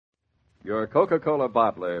Your Coca-Cola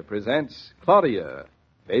bottler presents Claudia,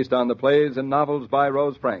 based on the plays and novels by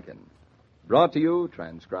Rose Franken. Brought to you,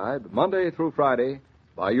 transcribed, Monday through Friday,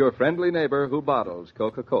 by your friendly neighbor who bottles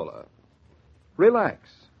Coca-Cola.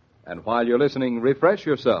 Relax, and while you're listening, refresh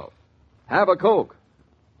yourself. Have a Coke.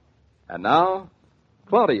 And now,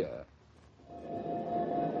 Claudia.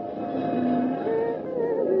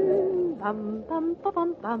 Bum bum bum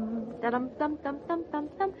bum bum dum dum dum dum dum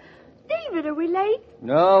dum. David, are we late?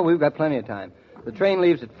 No, we've got plenty of time. The train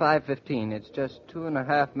leaves at 5:15. It's just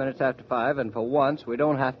 2.5 minutes after 5, and for once, we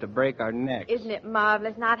don't have to break our necks. Isn't it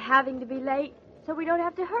marvelous not having to be late, so we don't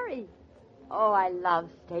have to hurry? Oh, I love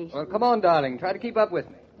stations. Well, come on, darling. Try to keep up with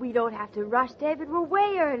me. We don't have to rush, David. We're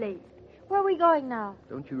way early. Where are we going now?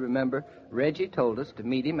 Don't you remember? Reggie told us to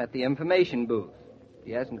meet him at the information booth.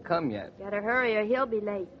 He hasn't come yet. Better hurry or he'll be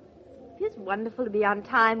late. Feels wonderful to be on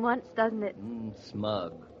time once, doesn't it?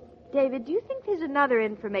 Smug. David, do you think there's another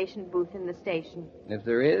information booth in the station? If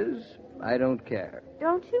there is, I don't care.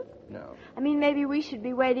 Don't you? No. I mean, maybe we should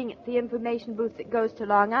be waiting at the information booth that goes to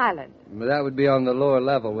Long Island. But that would be on the lower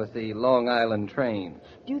level with the Long Island trains.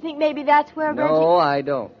 Do you think maybe that's where No, I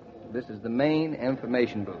don't. This is the main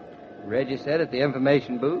information booth. Reggie said at the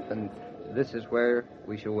information booth, and this is where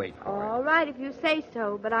we shall wait for him. All right, if you say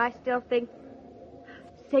so, but I still think...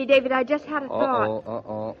 Say, David, I just had a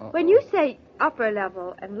thought. When you say upper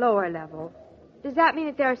level and lower level, does that mean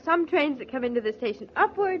that there are some trains that come into the station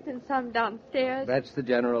upwards and some downstairs? That's the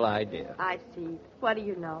general idea. I see. What do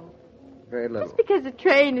you know? Very little. Just because a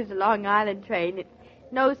train is a Long Island train, it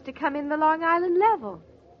knows to come in the Long Island level.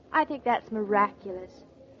 I think that's miraculous.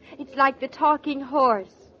 It's like the talking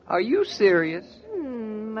horse. Are you serious?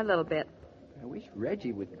 A little bit. I wish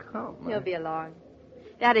Reggie would come. He'll be along.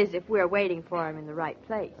 That is, if we're waiting for him in the right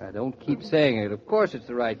place. Don't keep saying it. Of course it's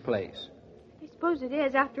the right place. I suppose it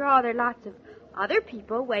is. After all, there are lots of other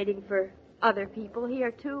people waiting for other people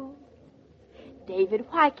here, too. David,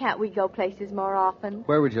 why can't we go places more often?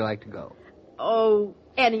 Where would you like to go? Oh,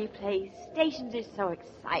 any place. Stations are so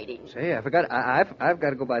exciting. Say, I forgot. I've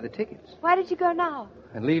got to go buy the tickets. Why did you go now?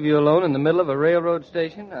 And leave you alone in the middle of a railroad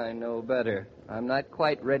station? I know better. I'm not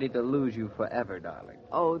quite ready to lose you forever, darling.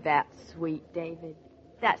 Oh, that's sweet, David.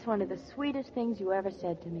 That's one of the sweetest things you ever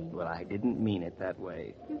said to me. Well, I didn't mean it that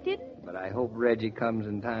way. You didn't? But I hope Reggie comes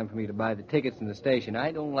in time for me to buy the tickets in the station.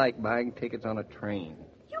 I don't like buying tickets on a train.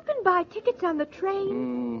 You can buy tickets on the train?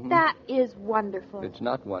 Mm-hmm. That is wonderful. It's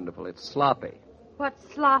not wonderful. It's sloppy.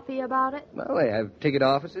 What's sloppy about it? Well, they have ticket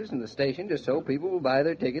offices in the station just so people will buy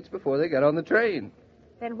their tickets before they get on the train.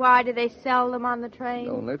 Then why do they sell them on the train?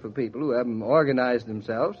 Only for people who haven't organized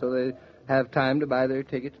themselves so they have time to buy their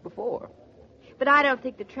tickets before. But I don't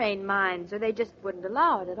think the train minds, or they just wouldn't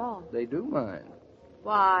allow it at all. They do mind.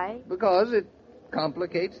 Why? Because it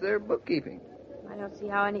complicates their bookkeeping. I don't see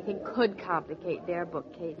how anything could complicate their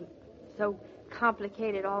bookkeeping. So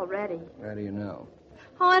complicated already. How do you know?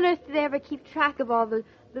 How on earth do they ever keep track of all the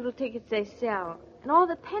little tickets they sell? And all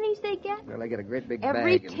the pennies they get? Well, I get a great big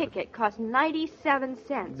Every bag. ticket costs 97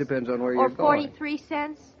 cents. Depends on where you're going. Or 43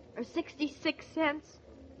 cents. Or 66 cents.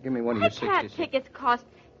 Give me one of your 66. Why can't tickets cost...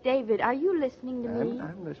 David, are you listening to me?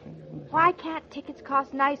 I'm listening. Why can't tickets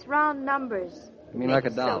cost nice round numbers? You mean like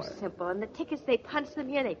 $1? So simple. And the tickets, they punch them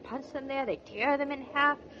here, they punch them there, they tear them in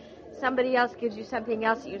half. Somebody else gives you something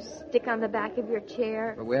else that you stick on the back of your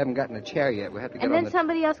chair. But we haven't gotten a chair yet. We have to get and on then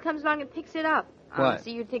somebody else comes along and picks it up. What? So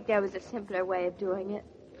you'd think there was a simpler way of doing it.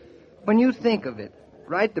 When you think of it,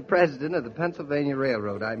 write the president of the Pennsylvania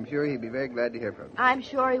Railroad. I'm sure he'd be very glad to hear from you. I'm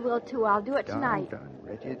sure he will, too. I'll do it tonight. Darn,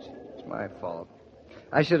 Reggie, it's my fault.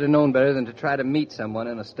 I should have known better than to try to meet someone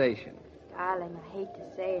in a station. Darling, I hate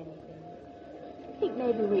to say anything. Do you think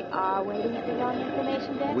maybe we are waiting at the wrong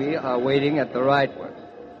information desk? We are waiting at the right one.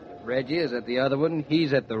 If Reggie is at the other one,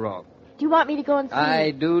 he's at the wrong. Do you want me to go and see?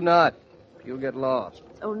 I do not. You'll get lost.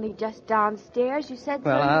 It's only just downstairs, you said so?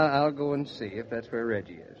 Well, I'll go and see if that's where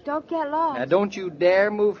Reggie is. Don't get lost. Now, don't you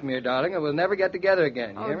dare move from here, darling, or we'll never get together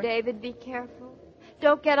again. You hear me? David, be careful.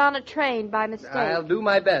 Don't get on a train by mistake. I'll do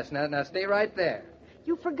my best. Now stay right there.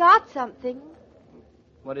 You forgot something.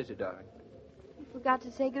 What is it, darling? You forgot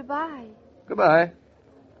to say goodbye. Goodbye.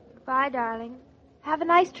 Goodbye, darling. Have a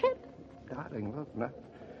nice trip. Darling, look, not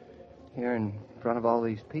here in front of all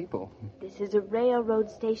these people. This is a railroad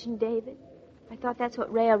station, David. I thought that's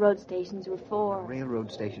what railroad stations were for.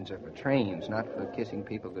 Railroad stations are for trains, not for kissing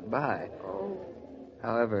people goodbye. Oh.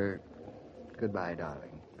 However, goodbye,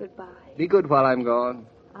 darling. Goodbye. Be good while I'm gone.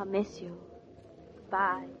 I'll miss you.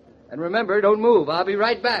 Bye. And remember, don't move. I'll be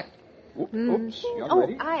right back. Oops, young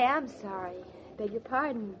lady. I am sorry. Beg your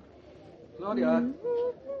pardon. Claudia.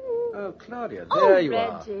 Oh, Claudia, there you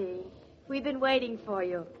are. Reggie. We've been waiting for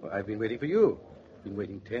you. Well, I've been waiting for you. Been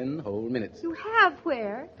waiting 10 whole minutes. You have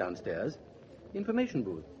where? Downstairs. Information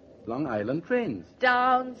booth. Long Island trains.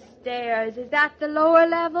 Downstairs. Is that the lower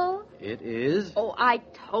level? It is. Oh, I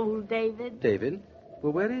told David. David?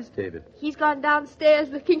 Well, where is David? He's gone downstairs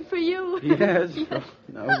looking for you. Yes.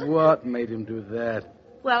 Now, what made him do that?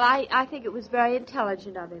 Well, I think it was very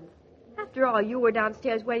intelligent of him. After all, you were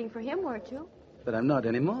downstairs waiting for him, weren't you? But I'm not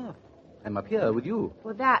anymore. I'm up here with you.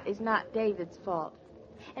 Well, that is not David's fault.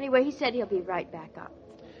 Anyway, he said he'll be right back up.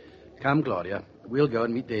 Come, Claudia. We'll go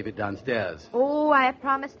and meet David downstairs. Oh, I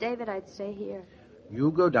promised David I'd stay here.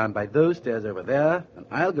 You go down by those stairs over there, and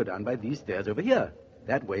I'll go down by these stairs over here.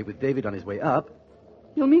 That way, with David on his way up,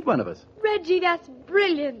 you'll meet one of us. Reggie, that's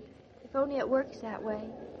brilliant. If only it works that way.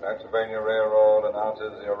 Pennsylvania Railroad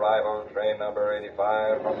announces the arrival of train number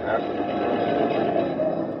 85 from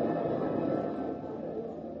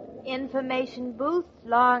Information booth,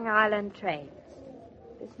 Long Island trains.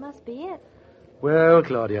 This must be it. Well,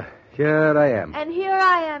 Claudia, here I am. And here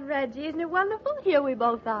I am, Reggie. Isn't it wonderful? Here we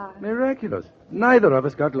both are. Miraculous. Neither of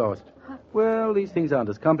us got lost. Well, these things aren't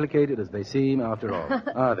as complicated as they seem after all,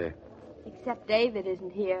 are they? Except David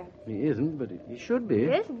isn't here. He isn't, but he should be.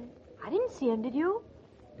 He isn't? I didn't see him, did you?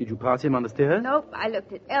 Did you pass him on the stairs? Nope. I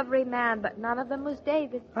looked at every man, but none of them was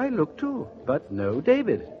David. I looked, too, but no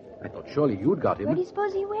David. I thought surely you'd got him. Where do you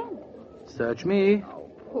suppose he went? Search me.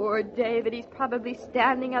 Oh, poor David. He's probably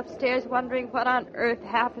standing upstairs wondering what on earth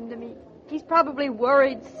happened to me. He's probably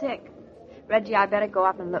worried sick. Reggie, I better go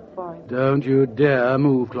up and look for him. Don't you dare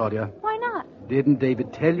move, Claudia. Why not? Didn't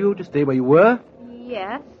David tell you to stay where you were?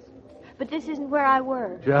 Yes, but this isn't where I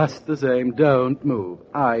were. Just the same, don't move.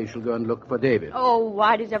 I shall go and look for David. Oh,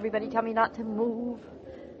 why does everybody tell me not to move?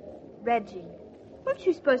 Reggie, weren't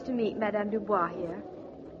you supposed to meet Madame Dubois here?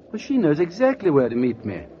 Well, she knows exactly where to meet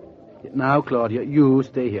me. Now, Claudia, you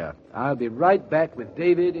stay here. I'll be right back with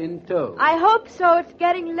David in tow. I hope so. It's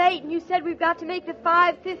getting late, and you said we've got to make the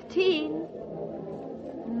 5:15.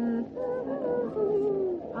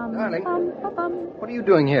 Darling, what are you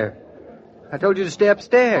doing here? I told you to stay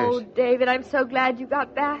upstairs. Oh, David, I'm so glad you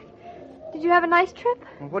got back. Did you have a nice trip?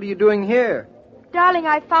 What are you doing here? Darling,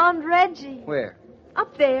 I found Reggie. Where?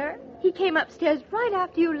 Up there. He came upstairs right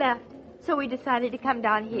after you left. So we decided to come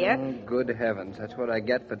down here. Oh, good heavens. That's what I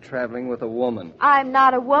get for traveling with a woman. I'm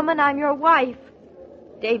not a woman. I'm your wife.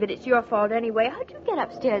 David, it's your fault anyway. How'd you get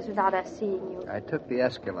upstairs without us seeing you? I took the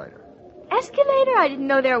escalator. Escalator? I didn't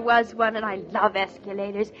know there was one, and I love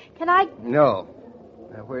escalators. Can I... No.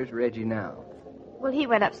 Now, where's Reggie now? Well, he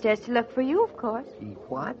went upstairs to look for you, of course. He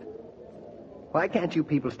what? Why can't you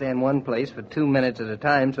people stay in one place for 2 minutes at a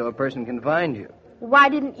time so a person can find you? Why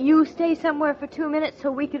didn't you stay somewhere for 2 minutes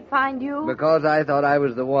so we could find you? Because I thought I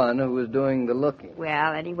was the one who was doing the looking.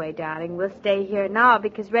 Well, anyway, darling, we'll stay here now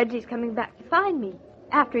because Reggie's coming back to find me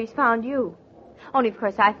after he's found you. Only, of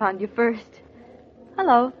course, I found you first.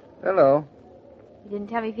 Hello. Hello. You didn't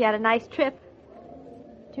tell me if you had a nice trip.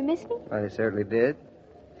 Did you miss me? I certainly did.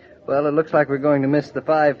 Well, it looks like we're going to miss the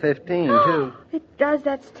 5:15, too. It does.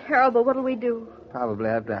 That's terrible. What'll we do? Probably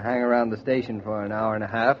have to hang around the station for an hour and a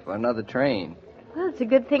half for another train. Well, it's a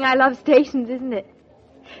good thing I love stations, isn't it?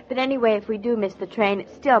 But anyway, if we do miss the train, it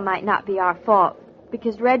still might not be our fault.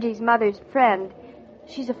 Because Reggie's mother's friend,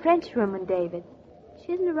 she's a Frenchwoman, David.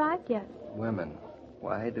 She hasn't arrived yet. Women.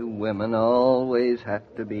 Why do women always have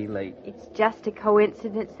to be late? It's just a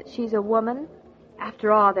coincidence that she's a woman.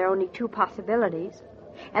 After all, there are only two possibilities.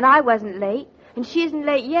 And I wasn't late, and she isn't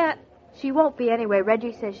late yet. She won't be anyway.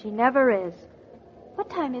 Reggie says she never is. What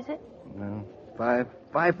time is it? No,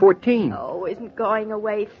 5:14. Oh, isn't going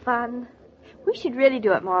away fun? We should really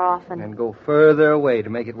do it more often. And go further away to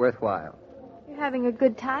make it worthwhile. You're having a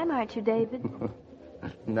good time, aren't you, David?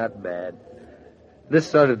 Not bad. This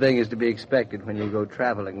sort of thing is to be expected when you go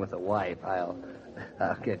traveling with a wife. I'll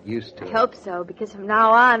get used to it. I hope so, because from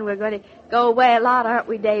now on we're going to go away a lot, aren't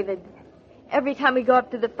we, David? Every time we go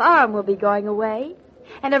up to the farm, we'll be going away.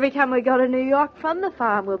 And every time we go to New York from the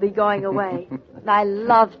farm, we'll be going away. And I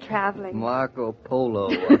love traveling. Marco Polo.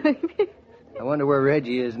 I wonder where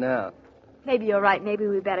Reggie is now. Maybe you're right. Maybe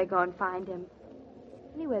we better go and find him.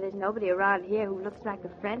 Anyway, there's nobody around here who looks like a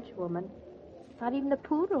French woman. Not even the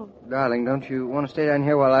poodle. Darling, don't you want to stay down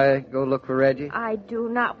here while I go look for Reggie? I do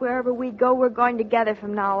not. Wherever we go, we're going together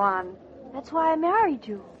from now on. That's why I married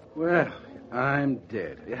you. Well, I'm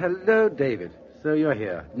dead. Hello, David. So you're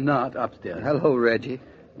here, not upstairs. Hello, Reggie.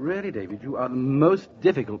 Really, David, you are the most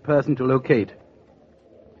difficult person to locate.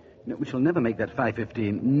 You know, we shall never make that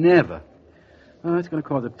 5:15. Never. Oh, it's going to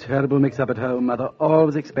cause a terrible mix-up at home. Mother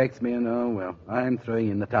always expects me, and, oh, well, I'm throwing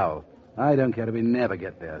in the towel. I don't care if we never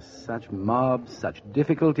get there. Such mobs, such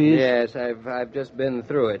difficulties. Yes, I've just been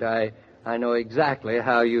through it. I know exactly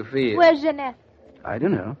how you feel. Where's Jeanette? I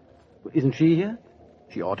don't know. Isn't she here?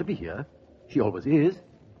 She ought to be here. She always is.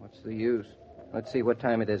 What's the use? Let's see what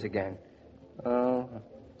time it is again. Oh,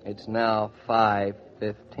 it's now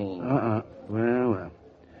 5:15. Well.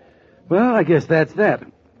 Well, I guess that's that.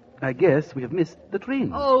 I guess we have missed the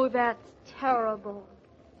train. Oh, that's terrible.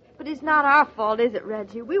 But it's not our fault, is it,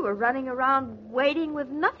 Reggie? We were running around waiting with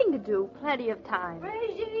nothing to do. Plenty of time.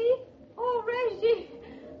 Reggie! Oh, Reggie!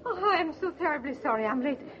 Oh, I'm so terribly sorry I'm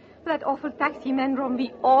late. That awful taxi man drove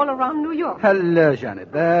me all around New York. Hello,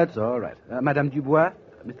 Janet. That's all right. Madame Dubois,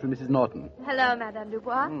 Mr. and Mrs. Norton. Hello, Madame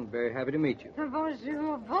Dubois. Very happy to meet you.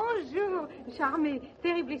 Bonjour. Charmé,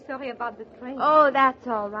 terribly sorry about the train. Oh, that's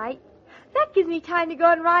all right. That gives me time to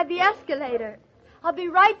go and ride the escalator. I'll be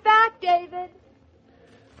right back, David.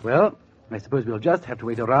 Well, I suppose we'll just have to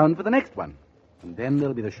wait around for the next one. And then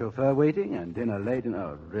there'll be the chauffeur waiting and dinner late. And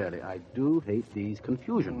oh, really, I do hate these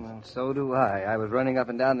confusions. Well, so do I. I was running up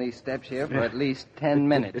and down these steps here for at least 10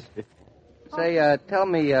 minutes. Say, tell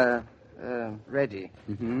me, Reggie,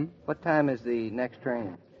 what time is the next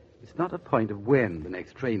train? It's not a point of when the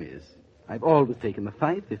next train is. I've always taken the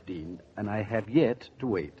 5:15, and I have yet to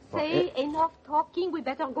wait. Say, enough talking. We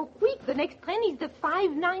better go quick. The next train is the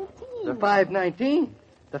 5:19. The 5:19?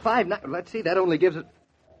 The 5:19? Let's see, that only gives it...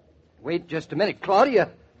 Wait just a minute. Claudia!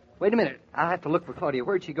 Wait a minute. I'll have to look for Claudia.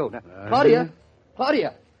 Where'd she go? Now,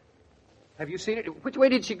 Claudia! Have you seen her? Which way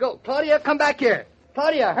did she go? Claudia, come back here!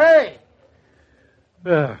 Claudia, hurry!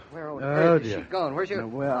 Where on earth is she gone? Where's she...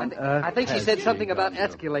 I think she said something about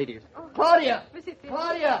escalators. Claudia!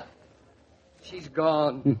 Claudia! She's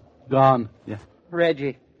gone. Gone, yeah.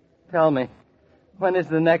 Reggie, tell me, when is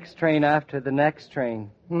the next train after the next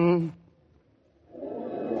train?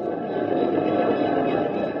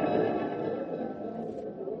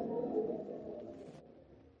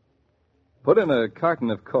 Put in a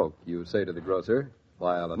carton of Coke, you say to the grocer,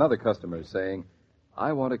 while another customer is saying,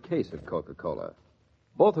 I want a case of Coca-Cola.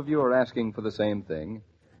 Both of you are asking for the same thing.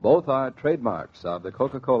 Both are trademarks of the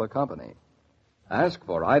Coca-Cola Company. Ask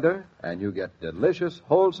for either, and you get delicious,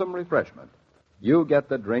 wholesome refreshment. You get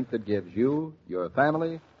the drink that gives you, your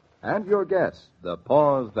family, and your guests the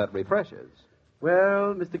pause that refreshes.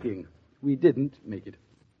 Well, Mr. King, we didn't make it.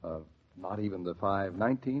 Not even the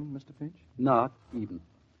 5:19, Mr. Finch? Not even.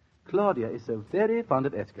 Claudia is so very fond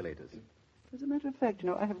of escalators. As a matter of fact,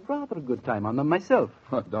 I have rather a good time on them myself.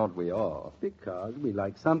 Don't we all? Because we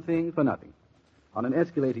like something for nothing. On an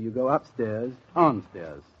escalator, you go upstairs, on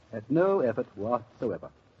stairs, at no effort whatsoever.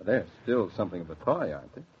 They're still something of a toy,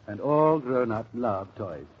 aren't they? And all grown-up love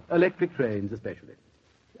toys. Electric trains, especially.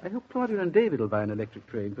 I hope Claudia and David will buy an electric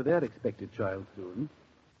train for their expected child soon,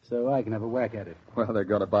 so I can have a whack at it. Well, they're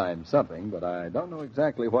going to buy him something, but I don't know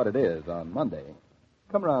exactly what it is on Monday.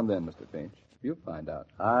 Come around then, Mr. Finch. You'll find out.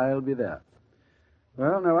 I'll be there.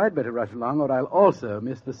 Well, now I'd better rush along, or I'll also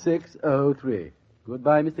miss the 6:03.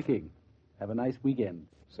 Goodbye, Mr. King. Have a nice weekend.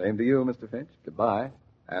 Same to you, Mr. Finch. Goodbye.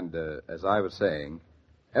 And, as I was saying,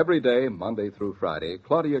 every day, Monday through Friday,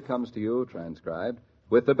 Claudia comes to you, transcribed,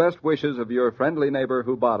 with the best wishes of your friendly neighbor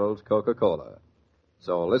who bottles Coca-Cola.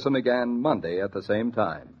 So listen again Monday at the same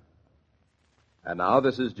time. And now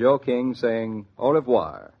this is Joe King saying au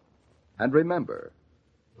revoir. And remember,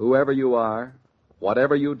 whoever you are,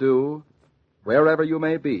 whatever you do, wherever you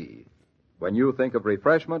may be, when you think of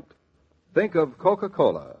refreshment, think of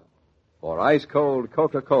Coca-Cola. For ice-cold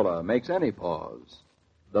Coca-Cola makes any pause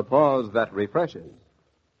the pause that refreshes.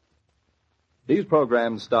 These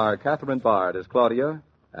programs star Catherine Bard as Claudia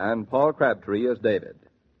and Paul Crabtree as David.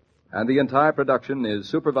 And the entire production is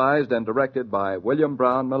supervised and directed by William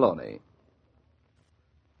Brown Maloney.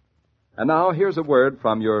 And now here's a word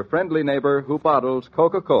from your friendly neighbor who bottles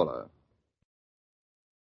Coca-Cola.